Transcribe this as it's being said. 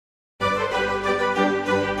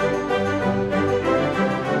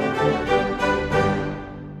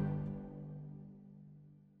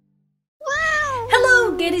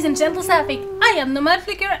and gentle Sapphic. I am Nomad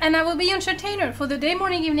Flicker and I will be your entertainer for the day,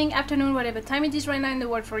 morning, evening, afternoon, whatever time it is right now in the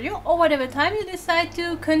world for you, or whatever time you decide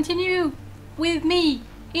to continue with me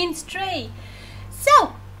in Stray.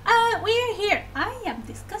 So, we're here. I am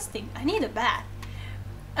disgusting. I need a bath.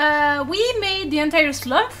 We made the entire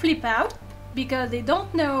slum flip out because they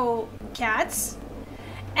don't know cats.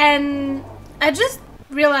 And I just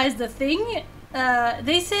realized the thing.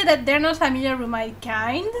 They say that they're not familiar with my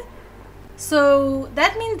kind. So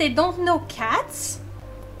that means they don't know cats.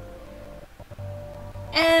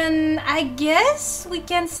 And I guess we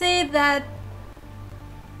can say that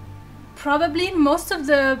probably most of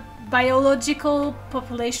the biological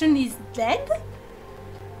population is dead.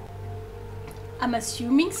 I'm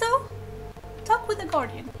assuming so. Talk with the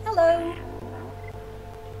guardian. Hello.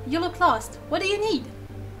 You look lost. What do you need?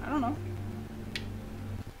 I don't know.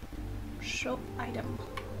 Show item.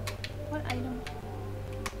 What item?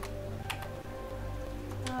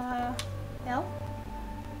 L?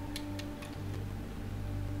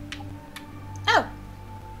 Oh!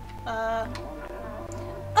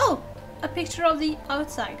 Oh! A picture of the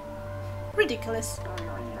outside. Ridiculous.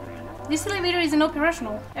 This elevator isn't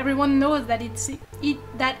operational. Everyone knows that it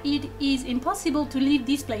is impossible to leave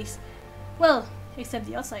this place. Well, except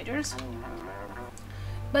the outsiders.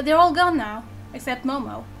 But they're all gone now, except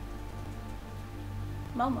Momo.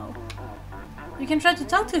 Momo? You can try to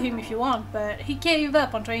talk to him if you want, but he gave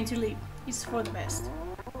up on trying to leave. It's for the best.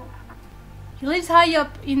 He lives high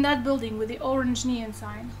up in that building with the orange neon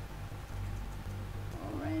sign.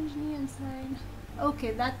 Orange neon sign.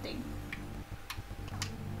 Okay, that thing.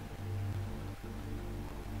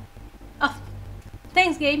 Oh,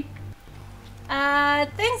 thanks, game.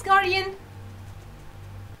 Thanks, Guardian.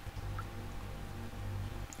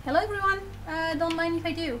 Hello, everyone. Don't mind if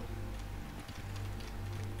I do.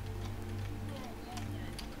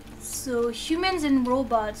 So, humans and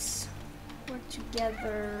robots work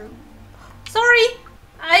together. Sorry!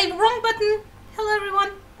 Wrong button! Hello,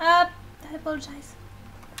 everyone. I apologize.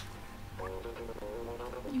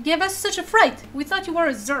 You gave us such a fright. We thought you were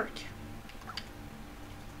a Zerk.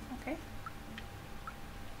 Okay.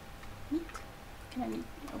 Meet. Can I meet?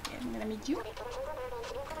 Okay, I'm gonna meet you.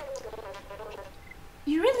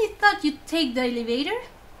 You really thought you'd take the elevator?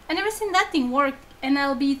 I never seen that thing work, and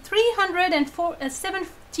I'll be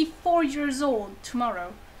 374 years old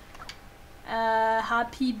tomorrow.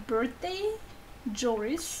 Happy birthday,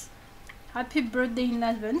 Joris. Happy birthday in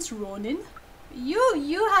advance, Ronin.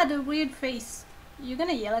 You had a weird face. You're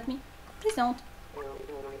gonna yell at me? Please don't.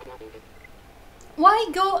 Why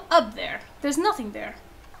go up there? There's nothing there.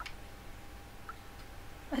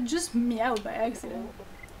 I just meowed by accident.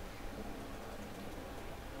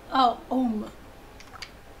 Oh,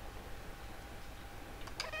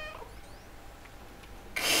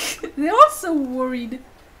 They're all so worried.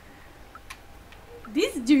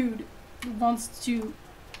 This dude wants to...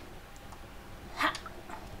 Ha!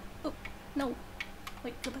 Oh, no.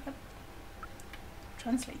 Wait, go back up.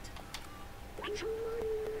 Translate.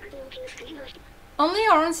 Only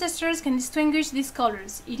our ancestors can distinguish these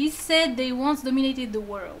colors. It is said they once dominated the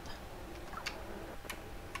world.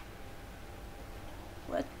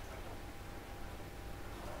 What?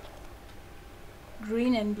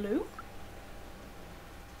 Green and blue?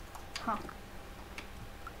 Huh.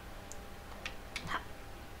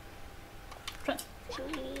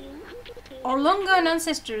 Our long-gone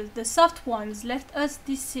ancestors, the soft ones, left us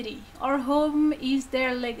this city. Our home is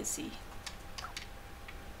their legacy.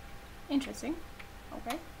 Interesting.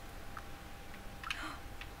 Okay.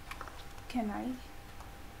 Can I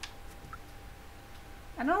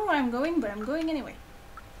don't know where I'm going, but I'm going anyway.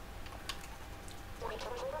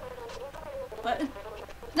 What?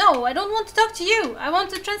 No, I don't want to talk to you. I want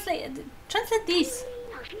to translate this.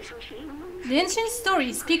 The ancient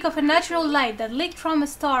stories speak of a natural light that leaked from a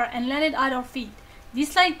star and landed at our feet.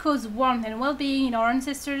 This light caused warmth and well-being in our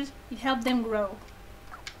ancestors. It helped them grow.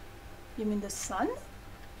 You mean the sun?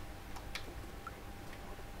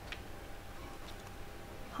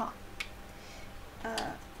 Huh.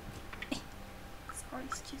 Sorry,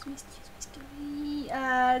 excuse me.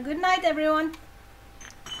 Good night, everyone.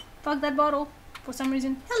 Fuck that bottle. For some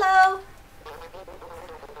reason. Hello!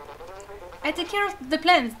 I take care of the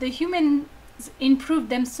plants. The humans improved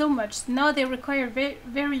them so much. Now they require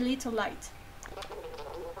very little light.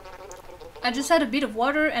 I just add a bit of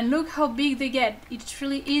water and look how big they get. It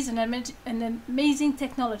truly is an amazing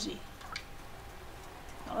technology.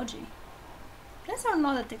 Technology? Plants are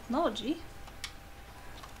not a technology.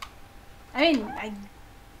 I mean, I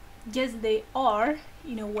guess they are,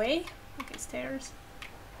 in a way. Okay, stairs.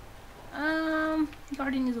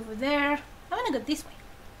 Garden is over there. I'm gonna go this way.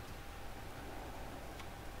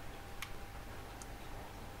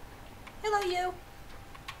 Hello, you.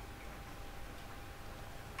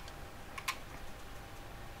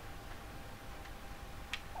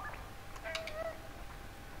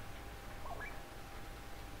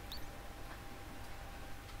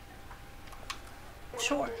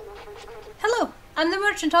 Sure. Hello, I'm the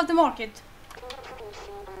merchant of the market.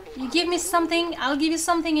 You give me something, I'll give you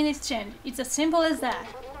something in exchange. It's as simple as that.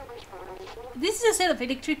 This is a set of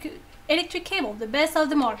electric cable, the best of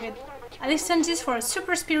the market. I'll exchange this for a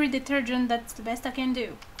super spirit detergent. That's the best I can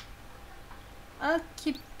do. I'll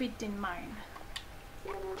keep it in mind.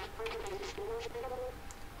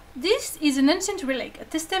 This is an ancient relic, a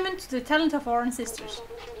testament to the talent of our ancestors.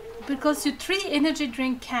 It costs you 3 energy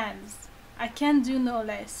drink cans. I can't do no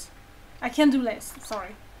less. I can do less,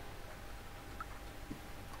 sorry.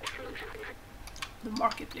 The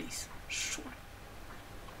marketplace, sure.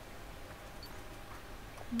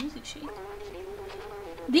 Music sheet.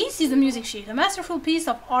 This is a music sheet, a masterful piece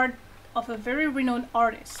of art of a very renowned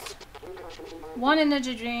artist. 1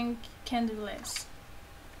 energy drink, can do less.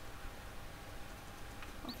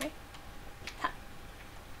 Okay. Ha.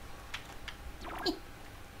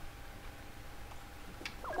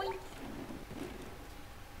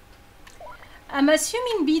 I'm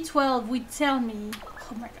assuming B12 would tell me.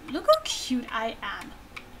 Oh my god, look how cute I am.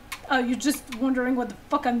 Oh, you're just wondering what the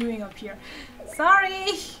fuck I'm doing up here. Sorry!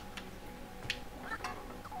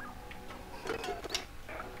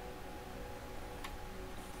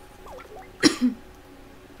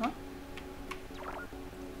 Huh?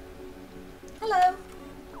 Hello!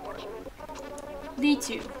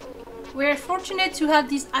 D2. We're fortunate to have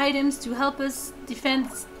these items to help us defend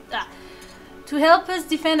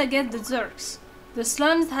against the Zergs. The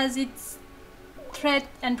slums has its threat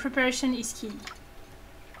and preparation is key.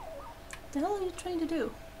 What the hell are you trying to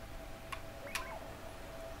do?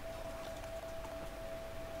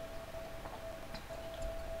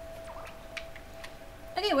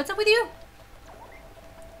 Okay, what's up with you?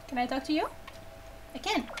 Can I talk to you? I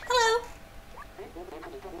can. Hello!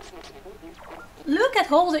 Look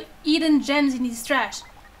at all the hidden gems in his trash.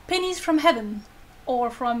 Pennies from heaven. Or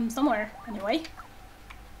from somewhere, anyway.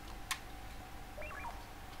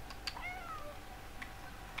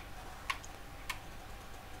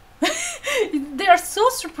 They are so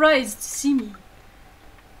surprised to see me.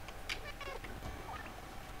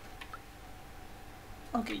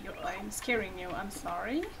 Okay, I'm scaring you, I'm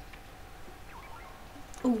sorry.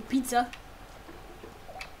 Oh, pizza.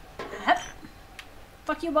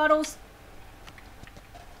 Fuck you, bottles.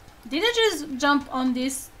 Did I just jump on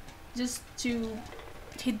this just to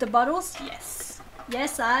hit the bottles? Yes.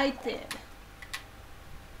 Yes, I did.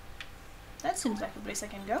 That seems like a place I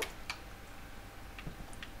can go.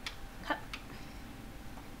 Ha.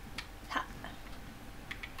 Ha.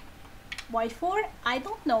 Why for? I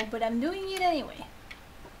don't know, but I'm doing it anyway.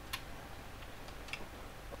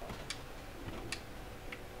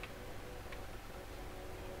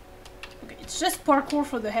 Okay, it's just parkour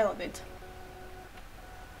for the hell of it.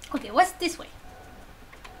 Okay, what's this way?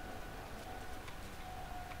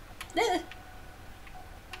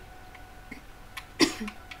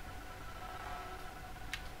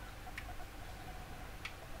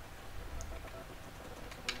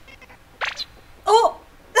 Oh!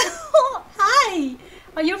 Hi!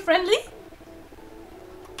 Are you friendly?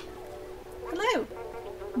 Hello.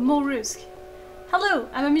 Morusk. Hello,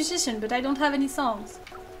 I'm a musician, but I don't have any songs.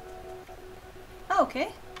 Oh,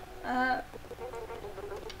 okay.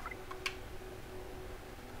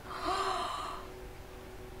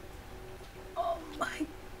 Oh my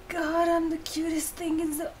god, I'm the cutest thing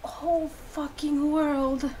in the whole fucking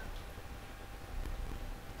world.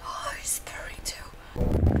 Oh, he's purring too.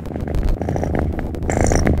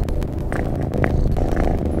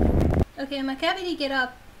 Okay, Macavity, get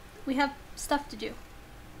up. We have stuff to do.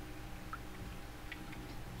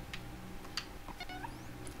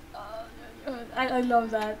 I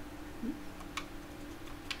love that.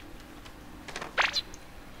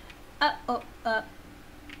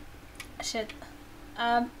 Shit.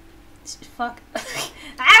 Fuck.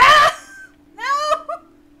 Ah! No!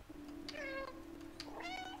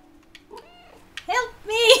 Help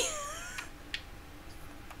me!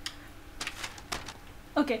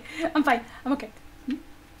 Okay, I'm fine. I'm okay.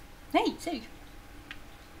 Hey, save.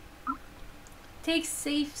 Take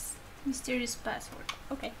safe's mysterious password.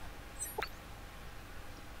 Okay.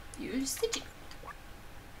 Use Stitching.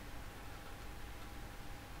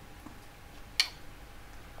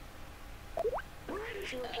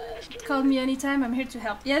 Call me anytime, I'm here to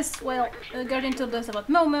help. Yes, well, Guardian told us about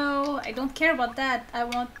Momo. I don't care about that. I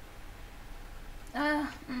want...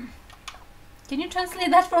 Can you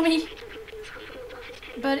translate that for me?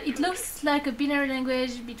 But it looks like a binary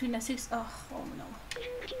language between a six. Oh no.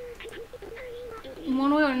 In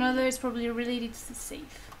one way or another, it's probably related to the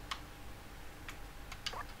safe.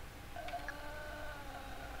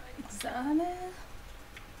 Examine.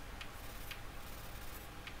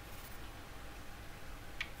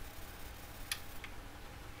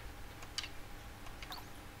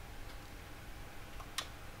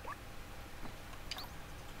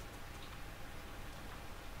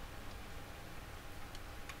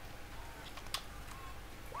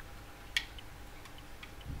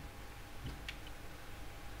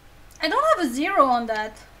 I don't have a 0 on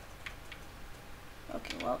that.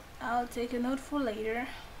 Okay, well, I'll take a note for later.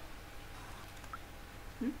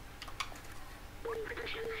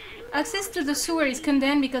 Access to the sewer is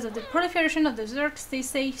condemned because of the proliferation of the Zerg. Stay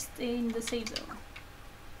safe, stay in the safe zone.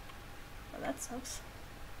 Well, that sucks.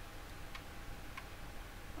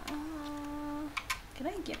 Can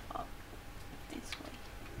I get up this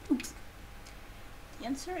way? Oops. The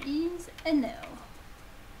answer is a no.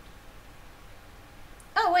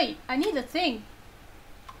 Oh wait, I need a thing.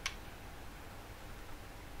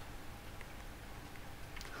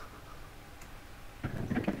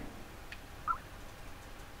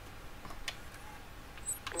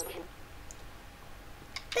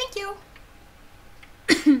 Thank you.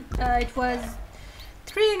 It was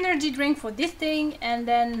 3 energy drink for this thing, and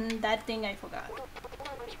then that thing I forgot.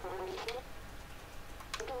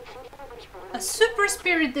 A super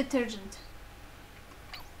spirit detergent.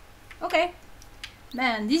 Okay.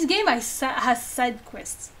 Man, this game has side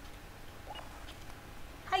quests.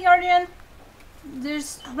 Hi, Guardian.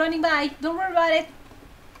 There's running by. Don't worry about it.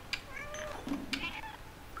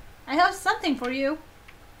 I have something for you.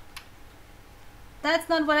 That's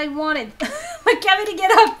not what I wanted. My cavity, get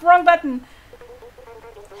up! Wrong button.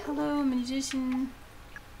 Hello, magician.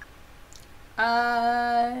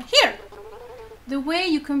 Here. The way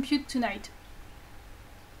you compute tonight.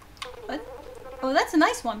 What? Oh, that's a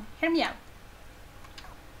nice one. Hear me out.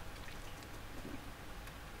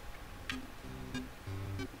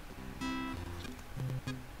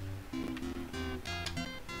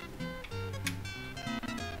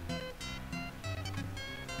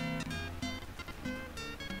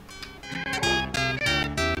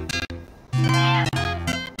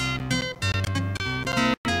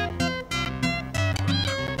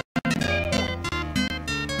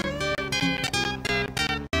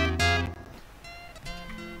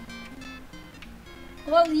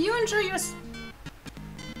 Well, you enjoy your...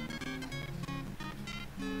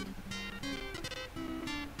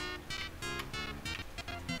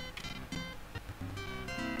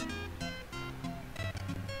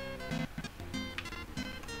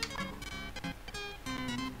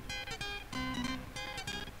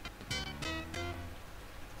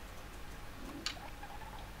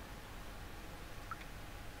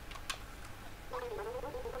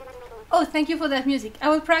 Oh, thank you for that music. I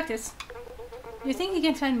will practice. You think you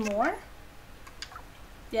can find more?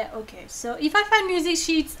 Yeah, okay. So if I find music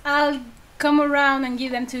sheets, I'll come around and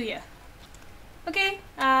give them to you. Okay,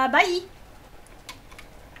 bye!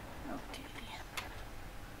 Okay.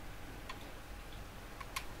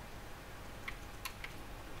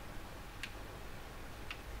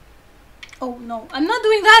 Oh no, I'm not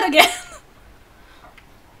doing that again!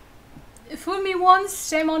 Fool me once,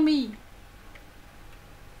 shame on me.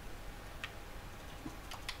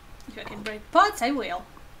 If I can break pots, I will.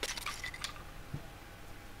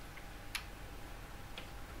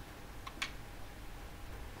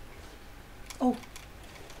 Oh.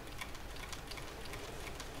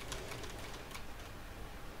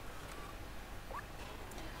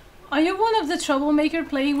 Are you one of the troublemaker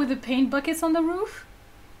playing with the paint buckets on the roof?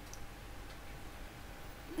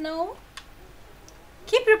 No?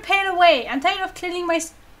 Keep your paint away. I'm tired of cleaning my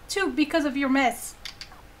tube because of your mess.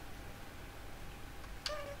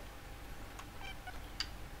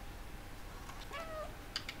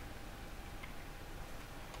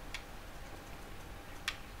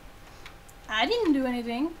 I didn't do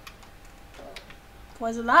anything. It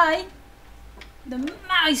was a lie. The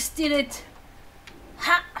mouse did it.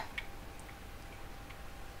 Ha! What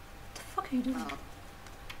the fuck are you doing?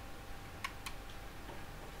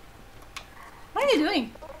 What are you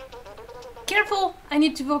doing? Careful! I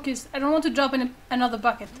need to focus. I don't want to drop in another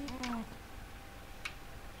bucket.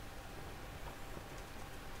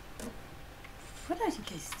 What are you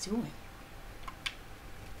guys doing?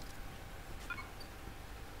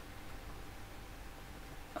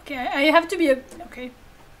 Okay, I have to be a... Okay.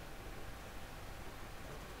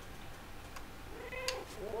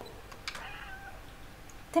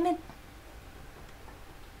 Damn it.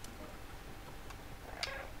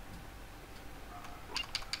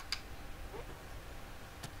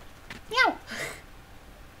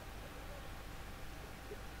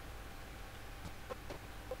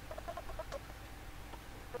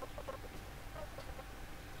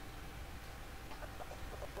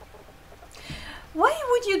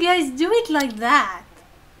 would you guys do it like that?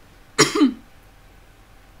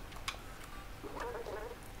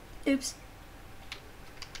 Oops.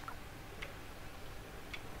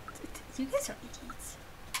 You guys are idiots.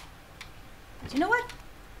 But you know what?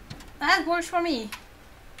 That works for me.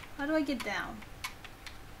 How do I get down?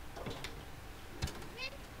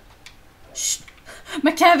 Shh!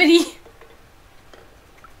 My cavity!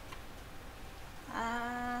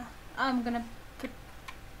 I'm gonna put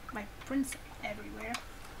my prints everywhere.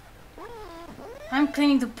 I'm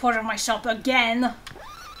cleaning the part of my shop again!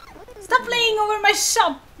 Stop laying over my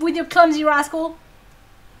shop with your clumsy rascal!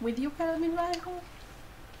 With your clumsy rascal?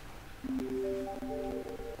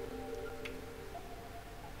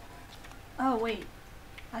 Oh wait,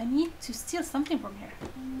 I need to steal something from here.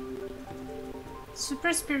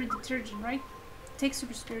 Super Spirit Detergent, right? Take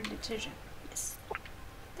Super Spirit Detergent. Yes.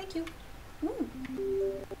 Thank you. Ooh.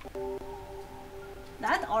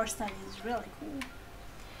 That art style is really cool.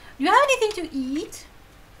 Do you have anything to eat?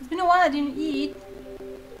 It's been a while I didn't eat.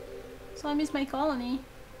 So I miss my colony.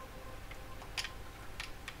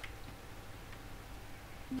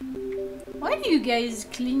 Why do you guys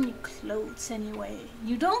clean your clothes anyway?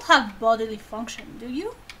 You don't have bodily function, do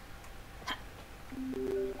you?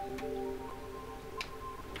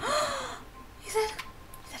 Is that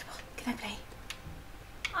can I play?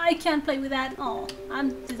 I can't play with that. Oh,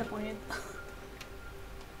 I'm disappointed.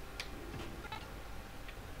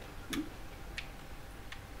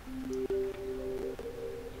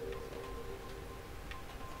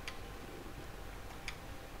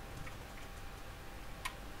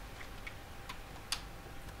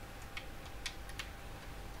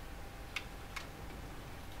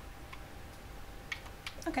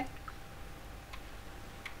 Okay.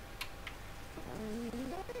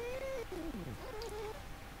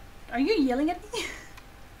 Are you yelling at me?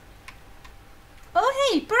 Oh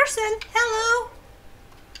hey, person! Hello!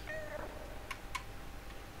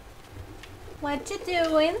 What you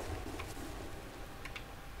doing?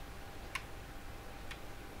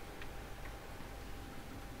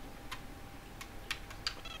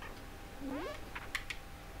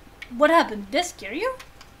 What happened? Did that scare you?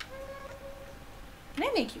 Can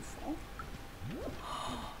I make you fall?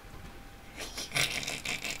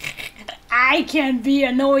 I can be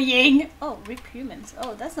annoying! Oh, rip humans.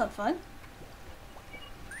 Oh, that's not fun.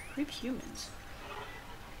 Rip humans.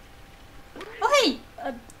 Oh hey!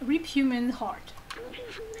 Rip human heart.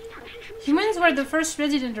 Humans were the first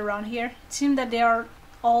resident around here. It seems that they are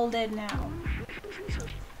all dead now.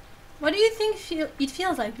 What do you think it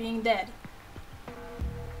feels like being dead?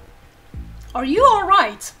 Are you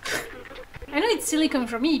alright? I know it's silly coming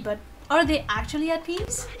from me, but are they actually at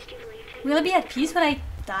peace? Will I be at peace when I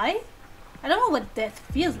die? I don't know what death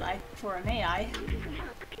feels like for an AI.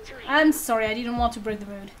 I'm sorry, I didn't want to break the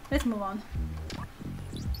mood. Let's move on.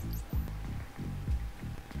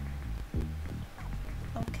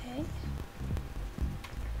 Okay.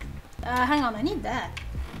 Hang on, I need that.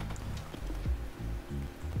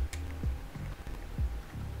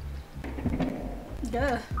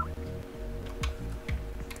 Duh.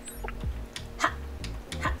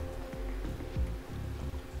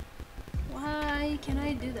 Why can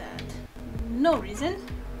I do that? No reason.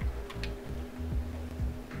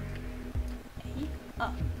 Hey,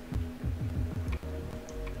 oh.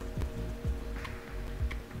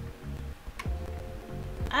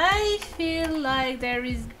 I feel like there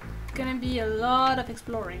is gonna be a lot of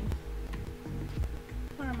exploring.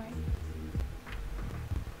 Where am I?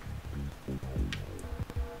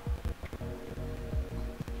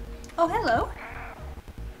 Oh, hello.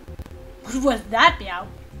 What was that meow?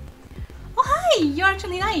 Oh, hi! You're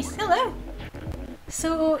actually nice. Hello.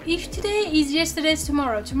 So, if today is yesterday's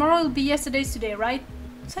tomorrow, tomorrow will be yesterday's today, right?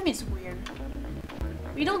 Time is weird.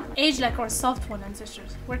 We don't age like our soft one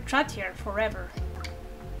ancestors. We're trapped here forever.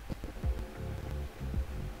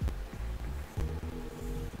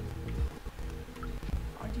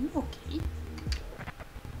 Are you okay?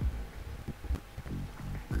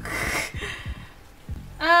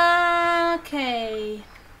 Okay.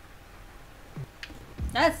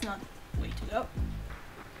 That's not the way to go.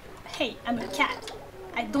 Hey, I'm a cat.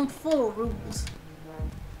 I don't follow rules.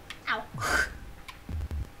 Ow.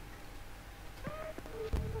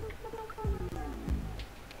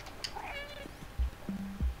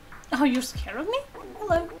 Oh, you're scared of me?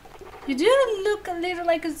 Hello. You do look a little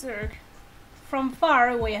like a Zerg. From far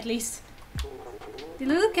away, at least. The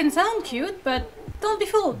look can sound cute, but don't be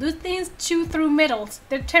fooled. Those things chew through metals.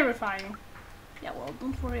 They're terrifying. Yeah, well,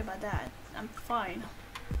 don't worry about that. I'm fine.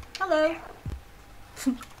 Hello.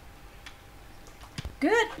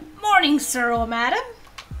 Good morning, sir or madam.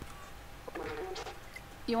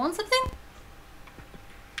 You want something?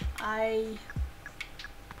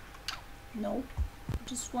 No. I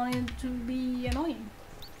just wanted to be annoying.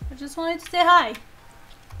 I just wanted to say hi.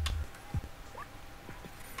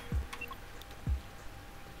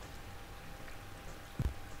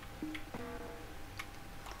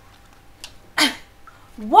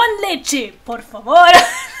 One leche, por favor.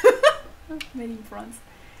 Many fronts.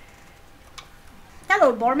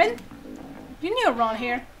 Hello, barman. You're new around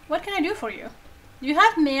here. What can I do for you? Do you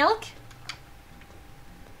have milk?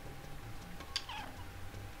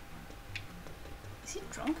 Is he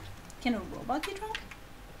drunk? Can a robot be drunk?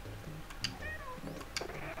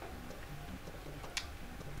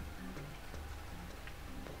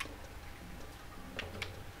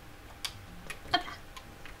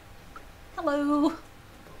 Hello.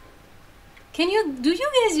 Do you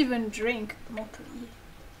guys even drink Montpellier?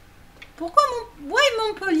 Why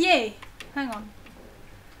Montpellier? Hang on.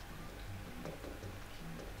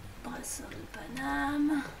 Brasseur de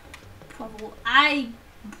Paname. Poivreau.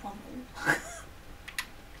 Poivreau.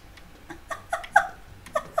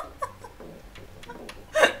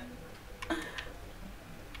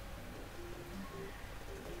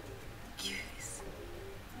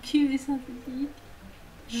 QS synthétique.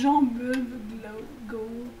 Jambes go.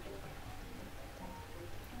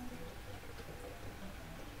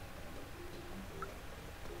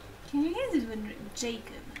 Can you guys even drink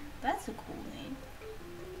Jacob? That's a cool name.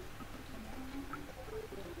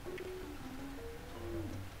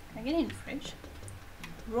 Can I get it in the fridge?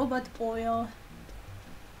 Robot oil.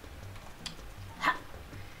 Ha!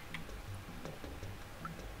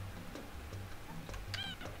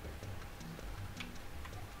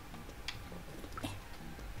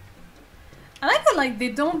 I like how like they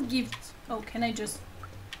don't give. Oh, can I just?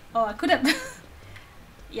 Oh, I could have.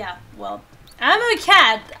 Yeah, well. I'm a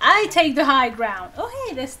cat. I take the high ground. Oh,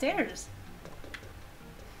 hey, there's stairs.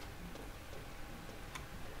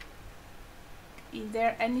 Is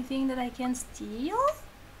there anything that I can steal?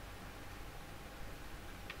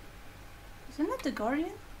 Isn't that the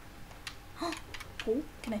guardian? Coal?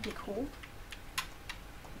 Can I pick coal?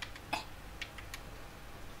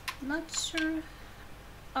 Not sure.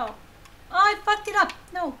 Oh. Oh, I fucked it up.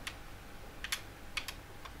 No.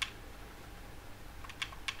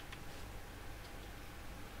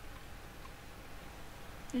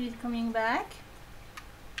 Is it coming back?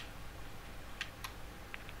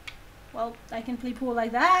 Well, I can play pool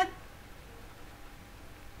like that.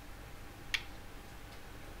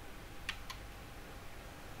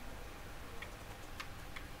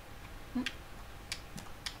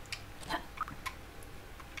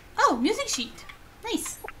 Oh, music sheet.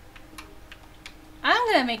 Nice. I'm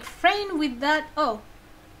gonna make friend with that. Oh.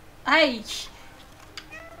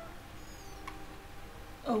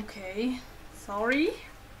 Okay. Sorry.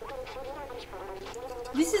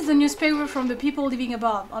 This is the newspaper from the people living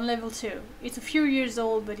above, on level 2. It's a few years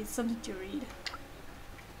old, but it's something to read.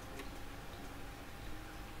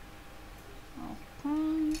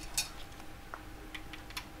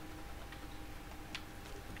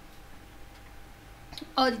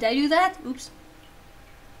 Oh, did I do that? Oops.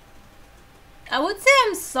 I would say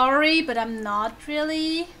I'm sorry, but I'm not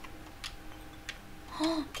really.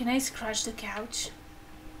 Can I scratch the couch?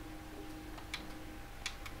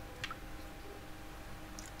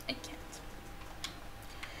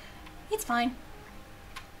 It's fine.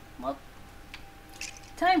 Well,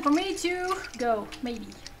 time for me to go, maybe.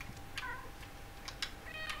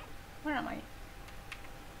 Where am I?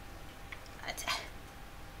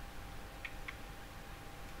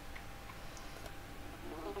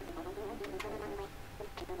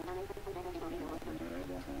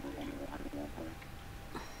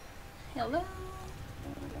 Hello?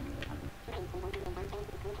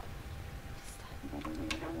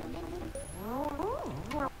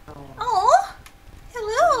 Oh,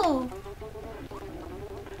 hello!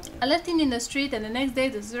 I left it in the street and the next day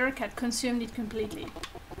the Zerg had consumed it completely.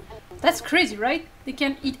 That's crazy, right? They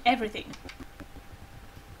can eat everything.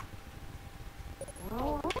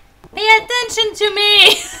 Pay attention to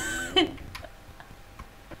me!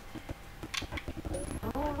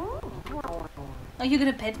 Are you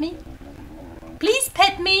gonna pet me? Please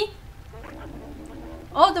pet me!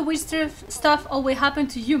 All the weird stuff always happened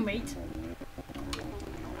to you, mate.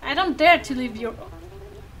 I don't dare to leave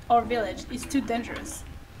our village. It's too dangerous.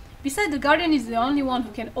 Besides, the guardian is the only one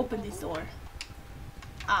who can open this door.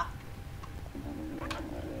 Ah.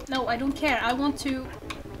 No, I don't care. I want to...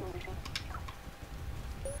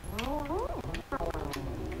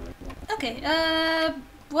 Okay,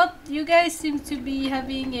 well, you guys seem to be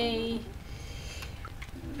having a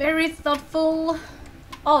very thoughtful...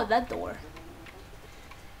 Oh, that door.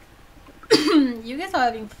 You guys are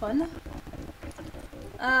having fun.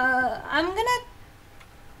 I'm gonna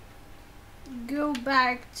go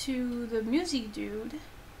back to the music dude.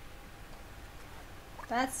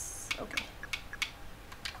 That's okay.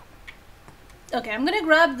 Okay, I'm gonna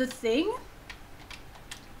grab the thing.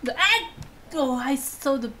 Oh, I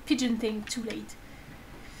saw the pigeon thing too late.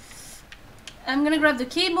 I'm gonna grab the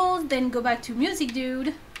cables, then go back to music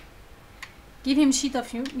dude. Give him sheet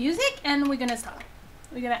of music, and we're gonna start.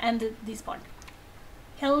 We're gonna end this part.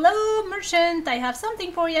 Hello, merchant. I have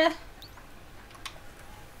something for you.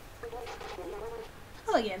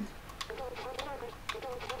 Hello again.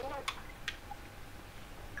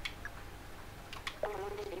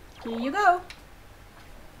 Here you go.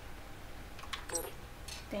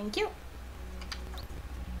 Thank you.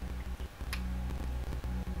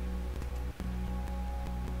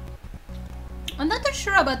 I'm not too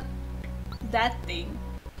sure about that thing.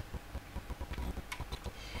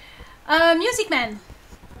 Music man.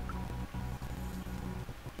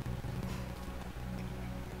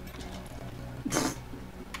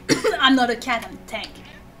 I'm not a cat, I'm a tank.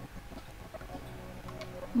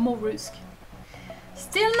 More risk.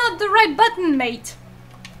 Still not the right button, mate.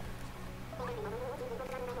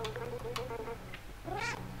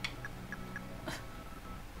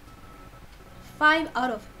 Five out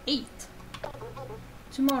of 8.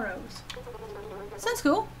 Tomorrow's. Sounds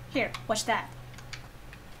cool. Here, watch that.